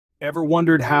Ever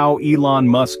wondered how Elon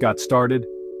Musk got started?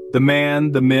 The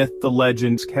man, the myth, the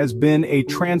legend has been a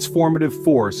transformative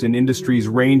force in industries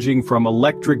ranging from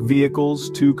electric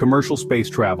vehicles to commercial space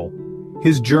travel.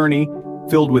 His journey,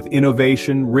 filled with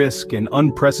innovation, risk, and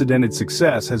unprecedented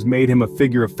success, has made him a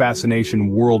figure of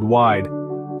fascination worldwide.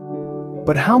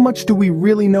 But how much do we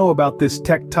really know about this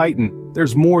tech titan?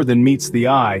 There's more than meets the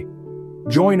eye.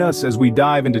 Join us as we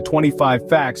dive into 25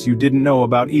 facts you didn't know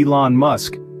about Elon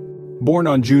Musk. Born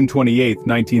on June 28,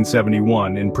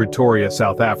 1971 in Pretoria,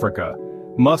 South Africa,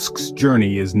 Musk's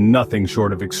journey is nothing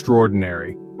short of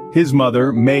extraordinary. His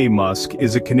mother, May Musk,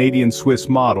 is a Canadian-Swiss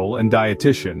model and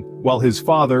dietitian, while his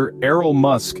father, Errol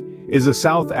Musk, is a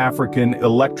South African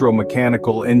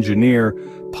electromechanical engineer,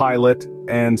 pilot,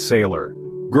 and sailor.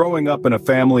 Growing up in a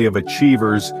family of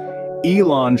achievers,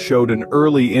 Elon showed an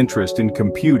early interest in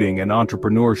computing and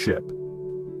entrepreneurship.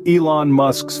 Elon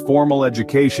Musk's formal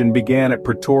education began at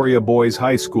Pretoria Boys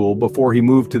High School before he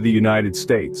moved to the United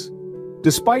States.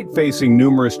 Despite facing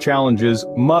numerous challenges,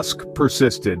 Musk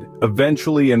persisted,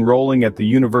 eventually enrolling at the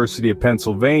University of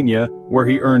Pennsylvania, where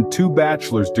he earned 2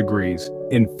 bachelor's degrees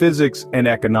in physics and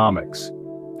economics.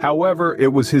 However,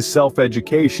 it was his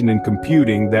self-education in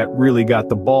computing that really got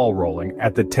the ball rolling.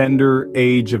 At the tender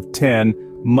age of 10,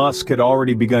 Musk had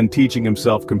already begun teaching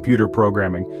himself computer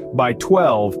programming. By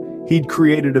 12, he'd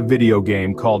created a video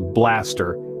game called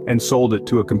Blaster and sold it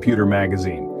to a computer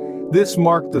magazine. This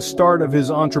marked the start of his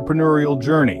entrepreneurial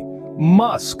journey.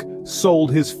 Musk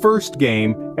sold his first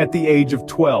game at the age of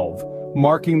 12,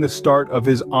 marking the start of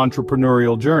his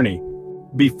entrepreneurial journey.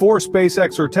 Before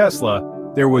SpaceX or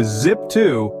Tesla, there was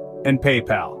Zip2 and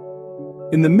PayPal.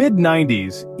 In the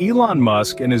mid-90s, Elon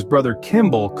Musk and his brother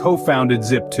Kimball co-founded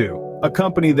Zip2, a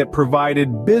company that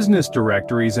provided business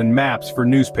directories and maps for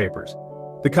newspapers.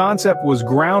 The concept was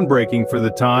groundbreaking for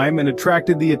the time and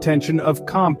attracted the attention of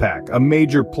Compaq, a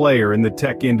major player in the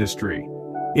tech industry.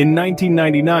 In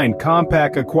 1999,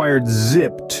 Compaq acquired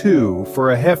Zip2 for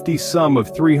a hefty sum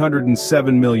of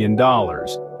 $307 million,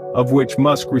 of which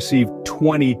Musk received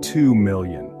 $22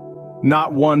 million.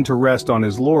 Not one to rest on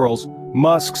his laurels,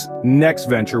 Musk's next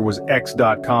venture was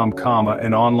X.com,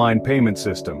 an online payment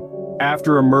system.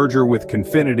 After a merger with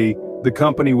Confinity, the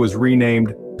company was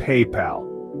renamed PayPal.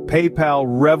 PayPal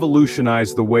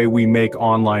revolutionized the way we make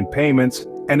online payments,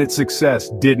 and its success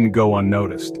didn't go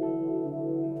unnoticed.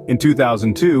 In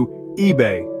 2002,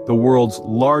 eBay, the world's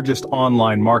largest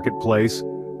online marketplace,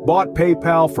 bought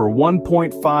PayPal for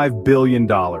 $1.5 billion.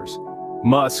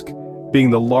 Musk,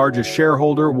 being the largest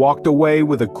shareholder, walked away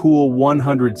with a cool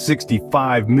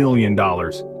 $165 million.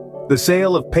 The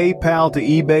sale of PayPal to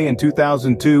eBay in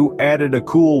 2002 added a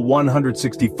cool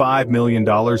 $165 million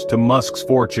to Musk's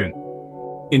fortune.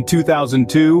 In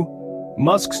 2002,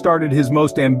 Musk started his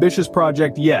most ambitious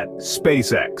project yet,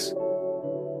 SpaceX.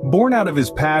 Born out of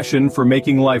his passion for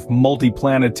making life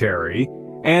multiplanetary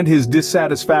and his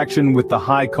dissatisfaction with the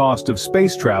high cost of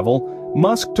space travel,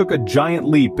 Musk took a giant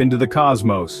leap into the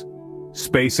cosmos.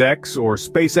 SpaceX, or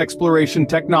Space Exploration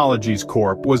Technologies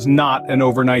Corp., was not an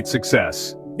overnight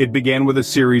success. It began with a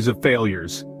series of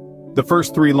failures. The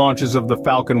first 3 launches of the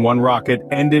Falcon 1 rocket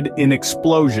ended in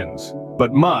explosions,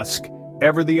 but Musk,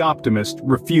 ever the optimist,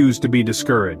 refused to be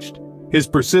discouraged. His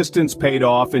persistence paid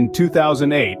off in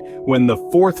 2008 when the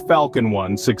 4th Falcon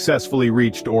 1 successfully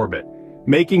reached orbit,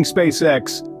 making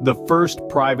SpaceX the first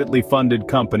privately funded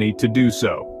company to do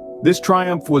so. This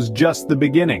triumph was just the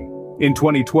beginning. In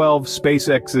 2012,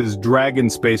 SpaceX's Dragon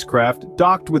spacecraft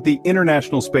docked with the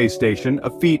International Space Station,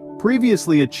 a feat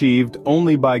previously achieved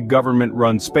only by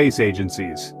government-run space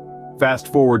agencies.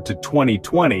 Fast forward to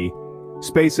 2020,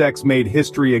 SpaceX made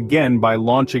history again by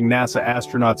launching NASA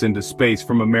astronauts into space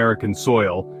from American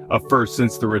soil, a first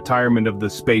since the retirement of the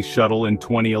Space Shuttle in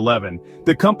 2011.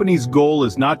 The company's goal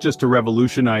is not just to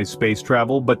revolutionize space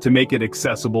travel, but to make it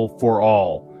accessible for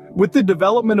all. With the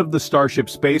development of the Starship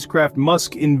spacecraft,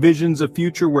 Musk envisions a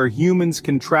future where humans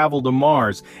can travel to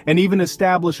Mars and even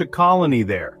establish a colony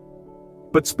there.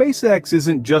 But SpaceX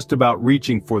isn't just about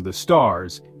reaching for the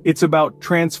stars. It's about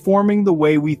transforming the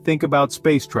way we think about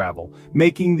space travel,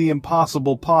 making the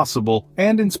impossible possible,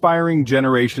 and inspiring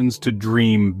generations to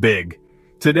dream big.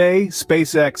 Today,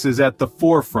 SpaceX is at the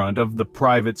forefront of the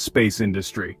private space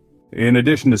industry. In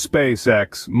addition to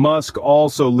SpaceX, Musk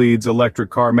also leads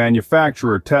electric car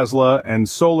manufacturer Tesla and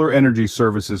solar energy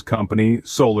services company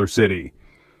SolarCity.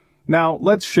 Now,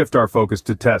 let's shift our focus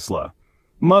to Tesla.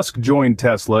 Musk joined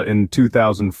Tesla in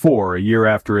 2004, a year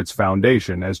after its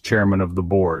foundation, as chairman of the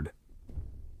board.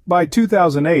 By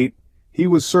 2008, he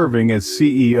was serving as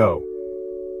CEO.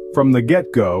 From the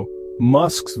get-go,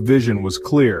 Musk's vision was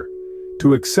clear: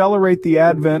 to accelerate the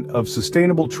advent of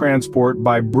sustainable transport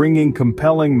by bringing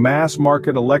compelling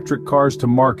mass-market electric cars to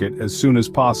market as soon as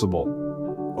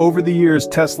possible. Over the years,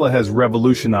 Tesla has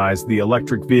revolutionized the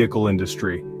electric vehicle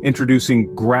industry,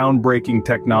 introducing groundbreaking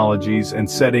technologies and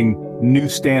setting new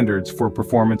standards for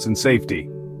performance and safety.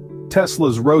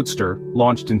 Tesla's Roadster,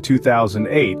 launched in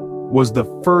 2008, was the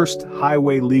first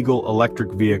highway-legal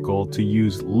electric vehicle to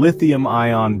use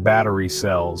lithium-ion battery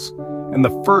cells, and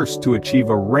the first to achieve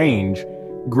a range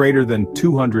greater than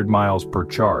 200 miles per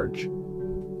charge.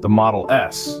 The Model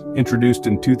S, introduced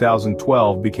in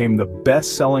 2012, became the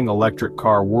best-selling electric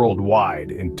car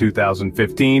worldwide in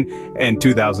 2015 and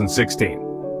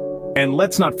 2016. And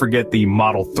let's not forget the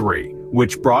Model 3,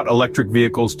 which brought electric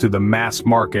vehicles to the mass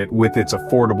market with its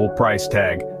affordable price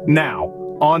tag. Now,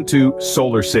 on to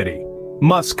Solar City.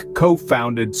 Musk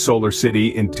co-founded Solar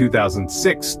City in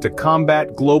 2006 to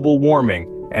combat global warming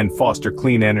and foster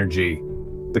clean energy.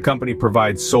 The company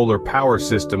provides solar power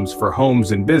systems for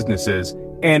homes and businesses,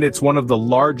 and it's one of the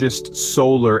largest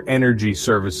solar energy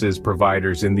services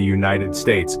providers in the United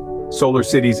States. Solar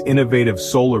City's innovative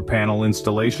solar panel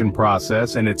installation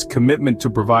process and its commitment to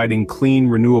providing clean,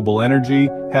 renewable energy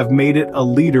have made it a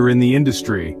leader in the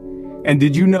industry. And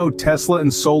did you know Tesla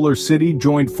and Solar City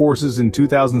joined forces in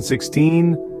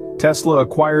 2016? Tesla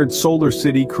acquired Solar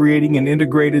City, creating an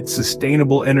integrated,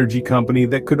 sustainable energy company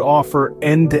that could offer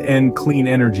end-to-end clean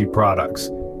energy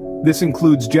products. This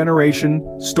includes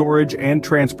generation, storage, and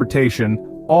transportation,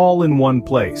 all in one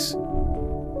place.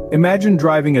 Imagine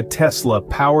driving a Tesla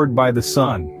powered by the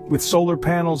sun, with solar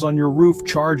panels on your roof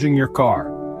charging your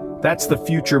car. That's the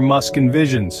future Musk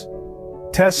envisions.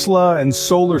 Tesla and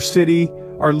Solar City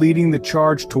are leading the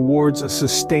charge towards a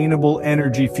sustainable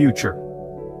energy future.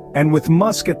 And with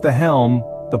Musk at the helm,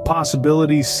 the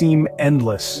possibilities seem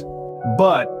endless.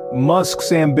 But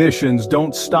Musk's ambitions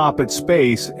don't stop at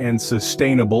space and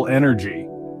sustainable energy.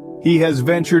 He has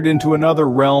ventured into another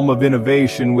realm of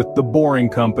innovation with the Boring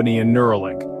Company and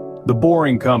Neuralink. The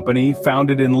Boring Company,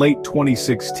 founded in late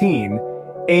 2016,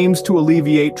 aims to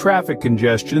alleviate traffic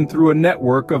congestion through a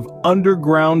network of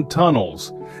underground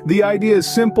tunnels. The idea is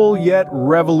simple yet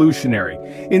revolutionary.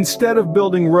 Instead of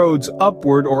building roads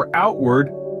upward or outward,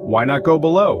 why not go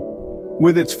below?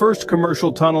 With its first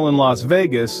commercial tunnel in Las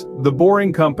Vegas, the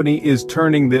Boring Company is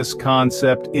turning this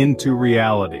concept into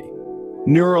reality.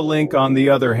 Neuralink, on the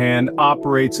other hand,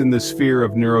 operates in the sphere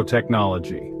of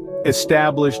neurotechnology.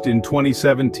 Established in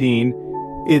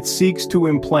 2017, it seeks to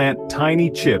implant tiny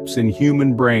chips in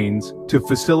human brains to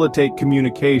facilitate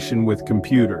communication with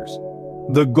computers.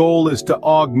 The goal is to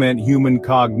augment human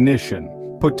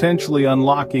cognition, potentially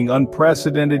unlocking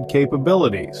unprecedented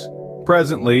capabilities.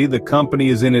 Presently, the company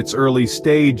is in its early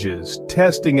stages,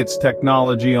 testing its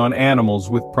technology on animals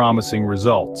with promising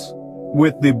results.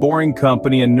 With the Boring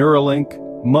Company and Neuralink,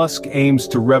 Musk aims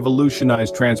to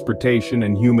revolutionize transportation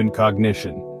and human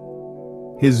cognition.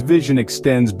 His vision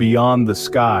extends beyond the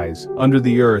skies, under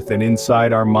the earth, and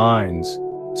inside our minds.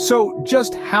 So,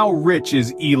 just how rich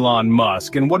is Elon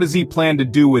Musk, and what does he plan to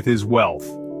do with his wealth?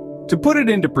 To put it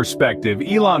into perspective,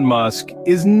 Elon Musk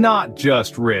is not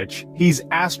just rich, he's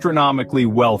astronomically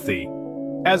wealthy.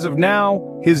 As of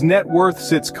now, his net worth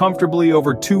sits comfortably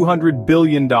over $200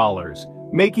 billion,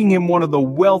 making him one of the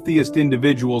wealthiest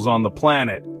individuals on the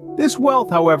planet. This wealth,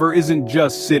 however, isn't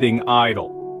just sitting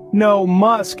idle. No,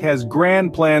 Musk has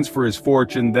grand plans for his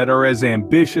fortune that are as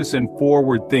ambitious and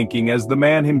forward-thinking as the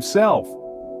man himself.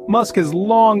 Musk has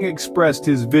long expressed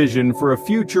his vision for a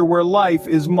future where life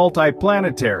is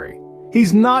multiplanetary.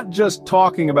 He's not just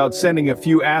talking about sending a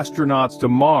few astronauts to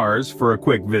Mars for a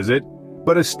quick visit,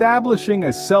 but establishing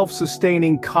a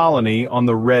self-sustaining colony on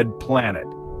the Red Planet.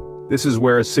 This is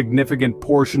where a significant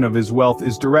portion of his wealth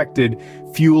is directed,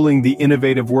 fueling the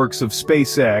innovative works of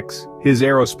SpaceX, his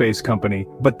aerospace company.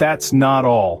 But that's not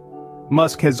all.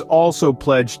 Musk has also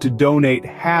pledged to donate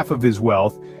half of his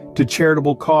wealth to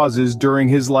charitable causes during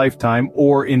his lifetime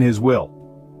or in his will.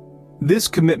 This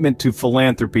commitment to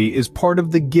philanthropy is part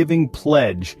of the Giving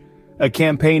Pledge, a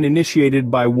campaign initiated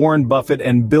by Warren Buffett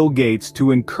and Bill Gates to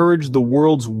encourage the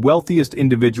world's wealthiest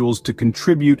individuals to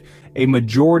contribute a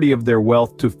majority of their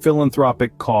wealth to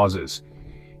philanthropic causes.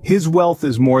 His wealth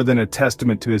is more than a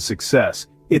testament to his success.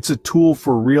 It's a tool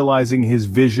for realizing his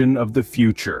vision of the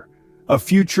future. A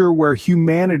future where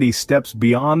humanity steps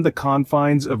beyond the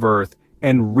confines of Earth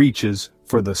and reaches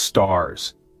for the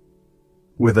stars.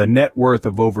 With a net worth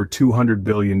of over $200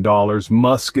 billion,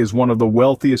 Musk is one of the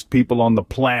wealthiest people on the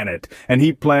planet, and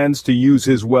he plans to use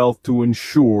his wealth to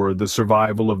ensure the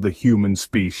survival of the human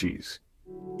species.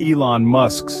 Elon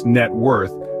Musk's net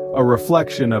worth, a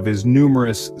reflection of his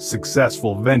numerous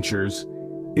successful ventures,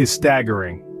 is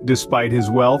staggering. Despite his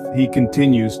wealth, he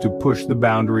continues to push the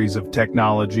boundaries of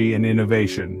technology and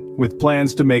innovation, with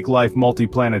plans to make life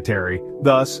multiplanetary,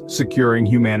 thus securing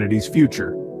humanity's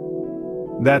future.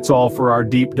 That's all for our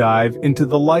deep dive into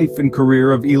the life and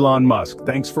career of Elon Musk.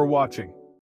 Thanks for watching.